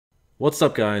What's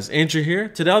up guys, Andrew here.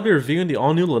 Today I'll be reviewing the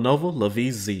all-new Lenovo LaVie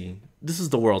Z. This is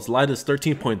the world's lightest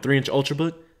 13.3-inch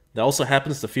Ultrabook that also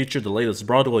happens to feature the latest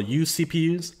Broadwell U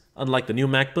CPUs, unlike the new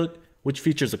MacBook, which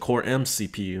features a Core M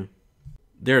CPU.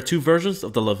 There are two versions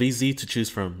of the LaVie Z to choose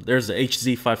from. There's the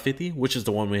HZ550, which is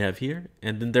the one we have here,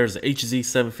 and then there's the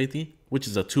HZ750, which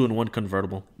is a 2-in-1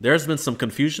 convertible. There has been some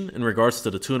confusion in regards to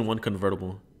the 2-in-1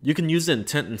 convertible. You can use it in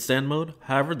tent and stand mode,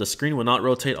 however the screen will not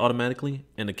rotate automatically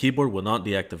and the keyboard will not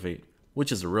deactivate,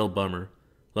 which is a real bummer.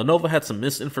 Lenovo had some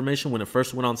misinformation when it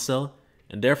first went on sale,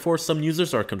 and therefore some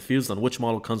users are confused on which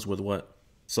model comes with what.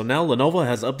 So now Lenovo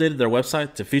has updated their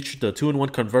website to feature the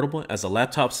 2-in-1 convertible as a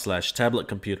laptop/tablet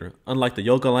computer, unlike the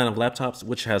Yoga line of laptops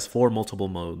which has 4 multiple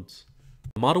modes.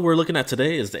 The model we're looking at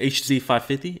today is the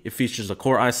HZ550. It features a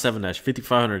Core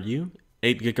i7-5500U,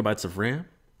 8GB of RAM,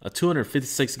 a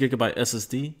 256GB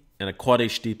SSD, and a Quad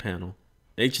HD panel.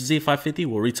 The HZ550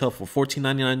 will retail for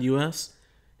 $14.99 US,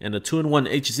 and the 2-in-1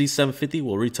 HZ750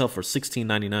 will retail for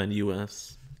 $16.99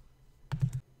 US.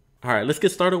 Alright, let's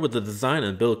get started with the design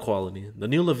and build quality. The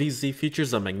new LaVie Z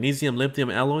features a magnesium lithium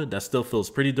alloy that still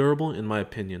feels pretty durable in my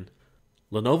opinion.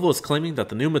 Lenovo is claiming that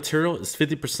the new material is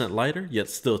 50% lighter, yet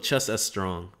still just as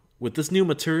strong. With this new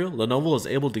material, Lenovo is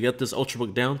able to get this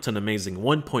Ultrabook down to an amazing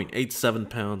 1.87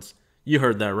 pounds. You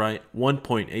heard that right,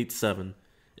 1.87.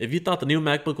 If you thought the new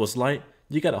MacBook was light,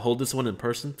 you gotta hold this one in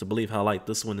person to believe how light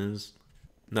this one is.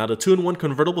 Now the 2-in-1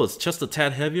 convertible is just a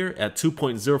tad heavier at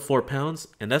 2.04 pounds,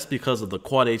 and that's because of the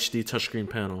Quad HD touchscreen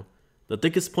panel. The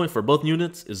thickest point for both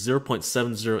units is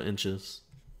 0.70 inches.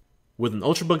 With an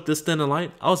Ultrabook this thin and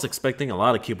light, I was expecting a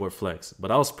lot of keyboard flex, but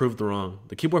I was proved wrong.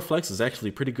 The keyboard flex is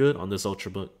actually pretty good on this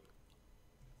Ultrabook.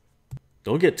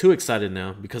 Don't get too excited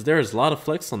now, because there is a lot of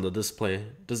flex on the display.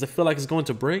 Does it feel like it's going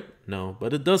to break? No,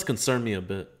 but it does concern me a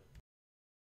bit.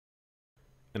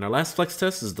 And our last flex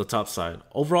test is the top side.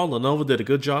 Overall, Lenovo did a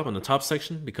good job on the top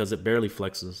section because it barely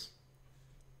flexes.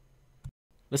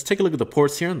 Let's take a look at the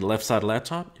ports here on the left side of the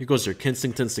laptop. Here goes your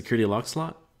Kensington security lock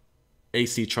slot,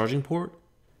 AC charging port,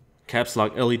 caps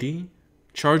lock LED,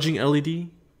 charging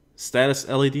LED, status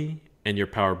LED, and your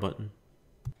power button.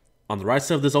 On the right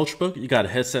side of this Ultrabook, you got a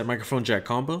headset microphone jack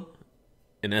combo,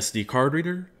 an SD card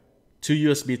reader, 2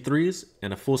 USB 3s,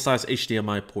 and a full-size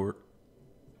HDMI port.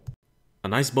 A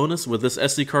nice bonus with this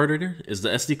SD card reader is the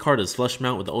SD card is flush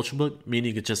mount with the Ultrabook, meaning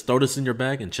you can just throw this in your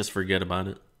bag and just forget about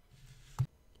it.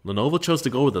 Lenovo chose to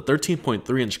go with a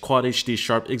 13.3-inch Quad HD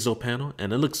Sharp IGZO panel,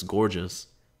 and it looks gorgeous.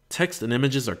 Text and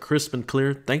images are crisp and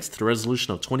clear thanks to the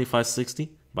resolution of 2560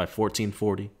 by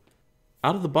 1440.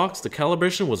 Out of the box, the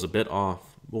calibration was a bit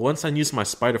off, but once I used my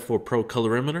Spider 4 Pro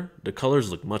colorimeter, the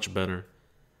colors look much better.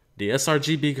 The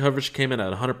sRGB coverage came in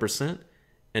at 100%,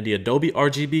 and the Adobe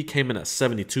RGB came in at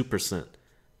 72%.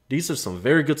 These are some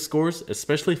very good scores,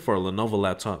 especially for a Lenovo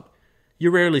laptop.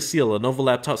 You rarely see a Lenovo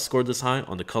laptop scored this high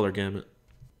on the color gamut.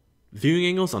 Viewing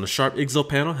angles on the Sharp IGZO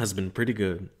panel has been pretty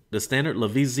good. The standard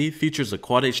LaVie Z features a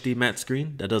Quad HD matte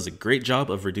screen that does a great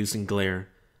job of reducing glare.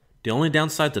 The only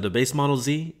downside to the base model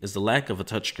Z is the lack of a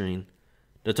touchscreen.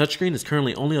 The touchscreen is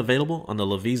currently only available on the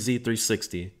LaVie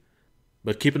Z360.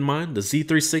 But keep in mind, the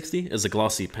Z360 is a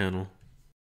glossy panel.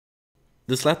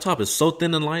 This laptop is so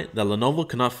thin and light that Lenovo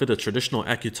cannot fit a traditional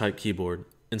AccuType keyboard.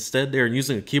 Instead, they are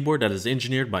using a keyboard that is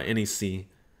engineered by NEC.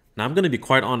 Now I'm going to be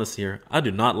quite honest here, I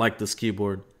do not like this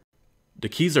keyboard. The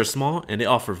keys are small and they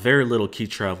offer very little key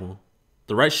travel.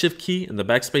 The right shift key and the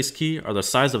backspace key are the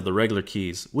size of the regular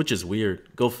keys, which is weird,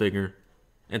 go figure.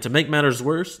 And to make matters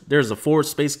worse, there is a forward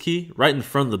space key right in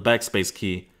front of the backspace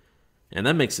key, and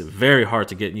that makes it very hard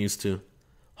to get used to.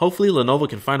 Hopefully Lenovo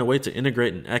can find a way to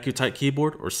integrate an AccuType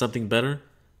keyboard or something better,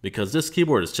 because this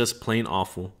keyboard is just plain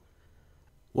awful.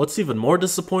 What's even more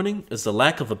disappointing is the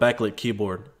lack of a backlit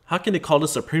keyboard. How can they call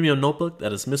this a premium notebook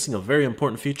that is missing a very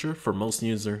important feature for most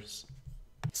users?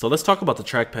 So let's talk about the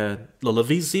trackpad. The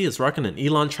LaVie Z is rocking an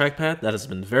Elon trackpad that has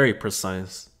been very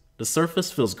precise. The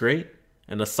surface feels great,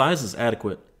 and the size is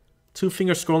adequate.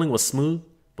 2-finger scrolling was smooth,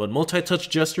 but multi-touch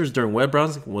gestures during web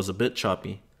browsing was a bit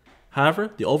choppy.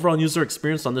 However, the overall user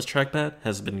experience on this trackpad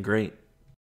has been great.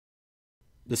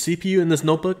 The CPU in this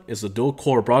notebook is a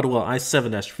dual-core Broadwell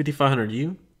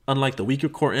i7-5500U, unlike the weaker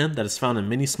Core M that is found in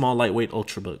many small lightweight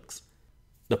Ultrabooks.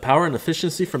 The power and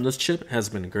efficiency from this chip has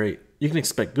been great. You can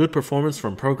expect good performance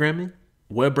from programming,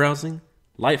 web browsing,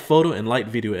 light photo and light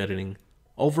video editing.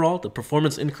 Overall, the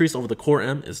performance increase over the Core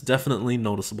M is definitely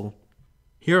noticeable.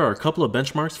 Here are a couple of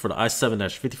benchmarks for the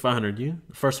i7-5500U.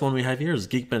 The first one we have here is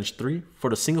Geekbench 3. For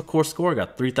the single core score, I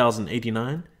got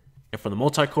 3089, and for the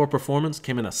multi-core performance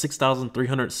came in at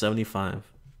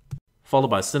 6375. Followed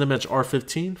by Cinebench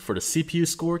R15 for the CPU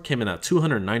score came in at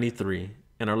 293,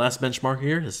 And our last benchmark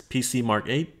here is PC Mark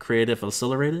 8 Creative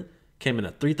Accelerated, came in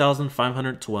at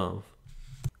 3,512.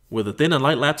 With a thin and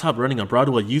light laptop running a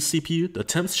Broadwell U CPU, the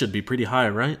temps should be pretty high,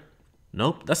 right?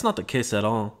 Nope, that's not the case at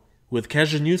all. With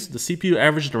casual use, the CPU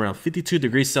averaged around 52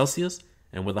 degrees Celsius,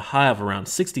 and with a high of around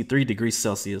 63 degrees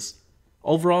Celsius.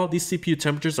 Overall, these CPU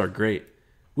temperatures are great.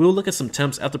 We will look at some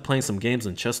temps after playing some games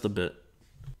in just a bit.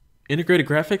 Integrated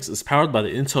graphics is powered by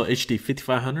the Intel HD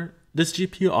 5500. This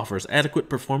GPU offers adequate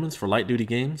performance for light-duty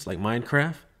games like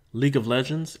Minecraft, League of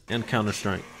Legends, and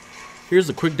Counter-Strike. Here's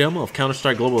a quick demo of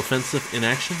Counter-Strike Global Offensive in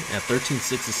action at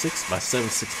 1366 by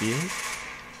 768.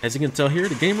 As you can tell here,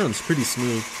 the game runs pretty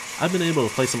smooth. I've been able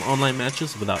to play some online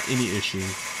matches without any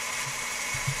issues.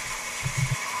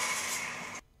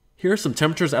 Here are some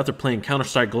temperatures after playing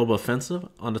Counter-Strike Global Offensive.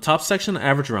 On the top section,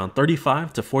 average around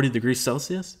 35 to 40 degrees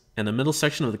Celsius, and the middle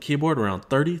section of the keyboard around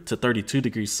 30 to 32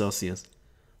 degrees Celsius.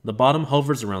 The bottom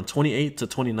hovers around 28 to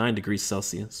 29 degrees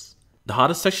Celsius. The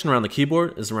hottest section around the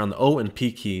keyboard is around the O and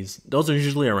P keys. Those are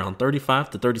usually around 35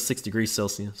 to 36 degrees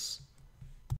Celsius.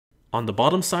 On the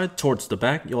bottom side, towards the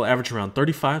back, you'll average around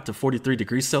 35 to 43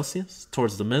 degrees Celsius.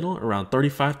 Towards the middle, around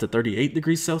 35 to 38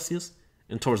 degrees Celsius.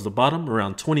 And towards the bottom,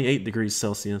 around 28 degrees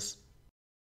Celsius.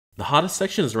 The hottest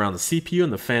section is around the CPU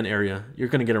and the fan area. You're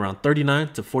going to get around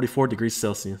 39 to 44 degrees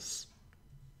Celsius.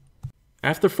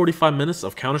 After 45 minutes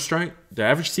of Counter-Strike, the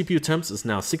average CPU temps is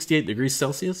now 68 degrees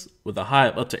Celsius with a high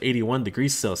of up to 81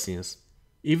 degrees Celsius.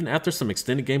 Even after some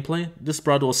extended gameplay, this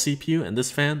Broadwell CPU and this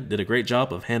fan did a great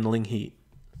job of handling heat.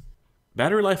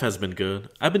 Battery life has been good.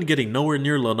 I've been getting nowhere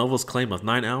near Lenovo's claim of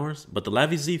 9 hours, but the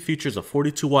LaVie features a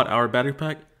 42 watt-hour battery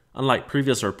pack, unlike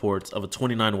previous reports of a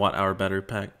 29 watt-hour battery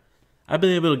pack. I've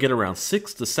been able to get around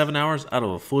 6 to 7 hours out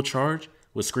of a full charge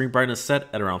with screen brightness set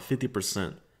at around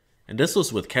 50%. And this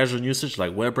was with casual usage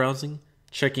like web browsing,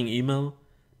 checking email,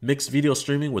 mixed video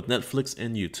streaming with Netflix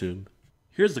and YouTube.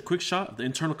 Here's a quick shot of the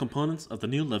internal components of the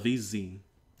new LaVie Z.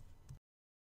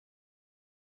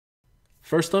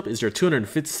 First up is your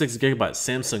 256GB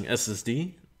Samsung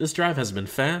SSD. This drive has been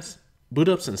fast, boot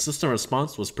ups and system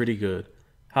response was pretty good.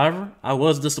 However, I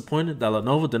was disappointed that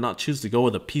Lenovo did not choose to go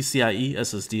with a PCIe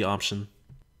SSD option.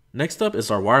 Next up is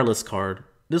our wireless card.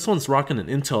 This one's rocking an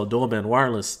Intel dual-band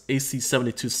wireless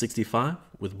AC7265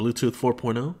 with Bluetooth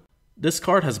 4.0. This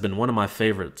card has been one of my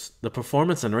favorites. The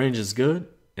performance and range is good,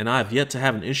 and I have yet to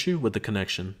have an issue with the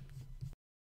connection.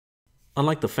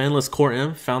 Unlike the fanless Core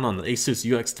M found on the Asus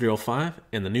UX305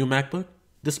 and the new MacBook,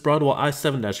 this Broadwell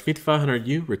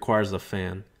i7-5500U requires a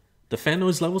fan. The fan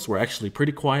noise levels were actually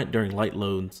pretty quiet during light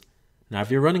loads. Now if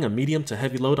you're running a medium to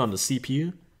heavy load on the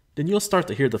CPU, then you'll start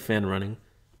to hear the fan running.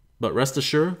 But rest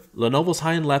assured, Lenovo's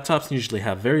high-end laptops usually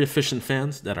have very efficient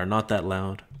fans that are not that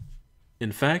loud.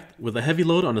 In fact, with a heavy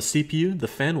load on the CPU, the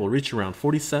fan will reach around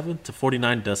 47 to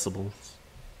 49 decibels.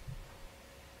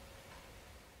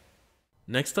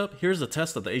 Next up, here's a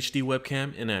test of the HD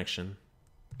webcam in action.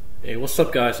 Hey, what's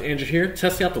up guys, Andrew here,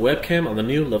 testing out the webcam on the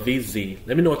new LaVie Z.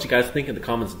 Let me know what you guys think in the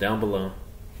comments down below.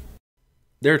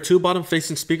 There are two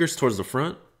bottom-facing speakers towards the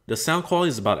front. The sound quality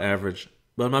is about average,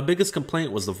 but my biggest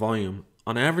complaint was the volume.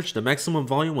 On average, the maximum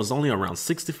volume was only around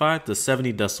 65 to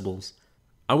 70 decibels.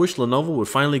 I wish Lenovo would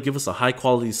finally give us a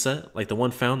high-quality set like the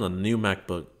one found on the new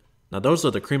MacBook. Now those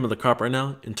are the cream of the crop right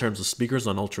now in terms of speakers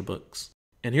on Ultrabooks.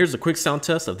 And here's a quick sound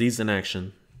test of these in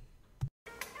action.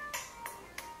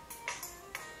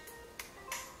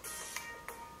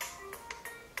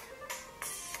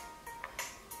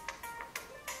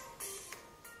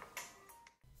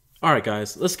 Alright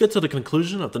guys, let's get to the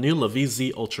conclusion of the new LaVie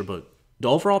Z Ultrabook. The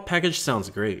overall package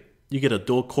sounds great. You get a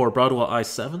dual-core Broadwell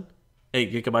i7,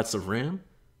 8GB of RAM,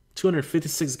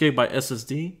 256GB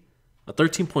SSD, a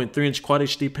 13.3-inch Quad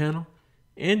HD panel,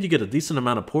 and you get a decent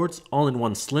amount of ports all in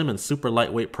one slim and super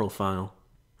lightweight profile.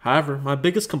 However, my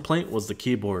biggest complaint was the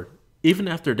keyboard. Even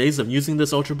after days of using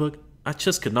this Ultrabook, I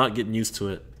just could not get used to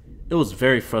it. It was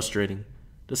very frustrating.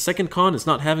 The second con is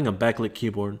not having a backlit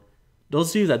keyboard.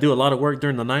 Those of you that do a lot of work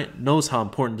during the night knows how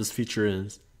important this feature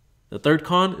is. The third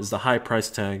con is the high price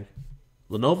tag.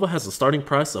 Lenovo has a starting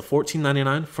price of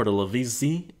 $14.99 for the LaVie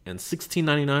Z and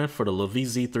 $16.99 for the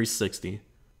LaVie Z360.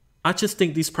 I just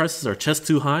think these prices are just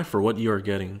too high for what you are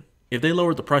getting. If they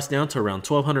lowered the price down to around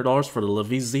 $1,200 for the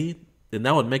LaVie Z, then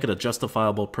that would make it a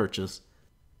justifiable purchase.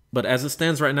 But as it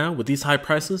stands right now with these high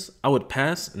prices, I would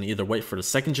pass and either wait for the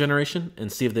second generation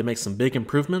and see if they make some big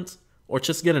improvements, or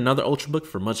just get another Ultrabook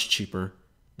for much cheaper.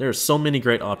 There are so many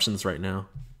great options right now.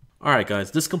 Alright guys,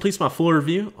 this completes my full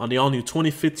review on the all-new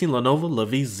 2015 Lenovo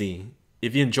LaVie Z.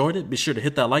 If you enjoyed it, be sure to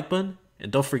hit that like button,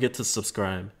 and don't forget to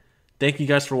subscribe. Thank you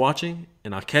guys for watching,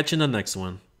 and I'll catch you in the next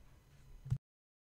one.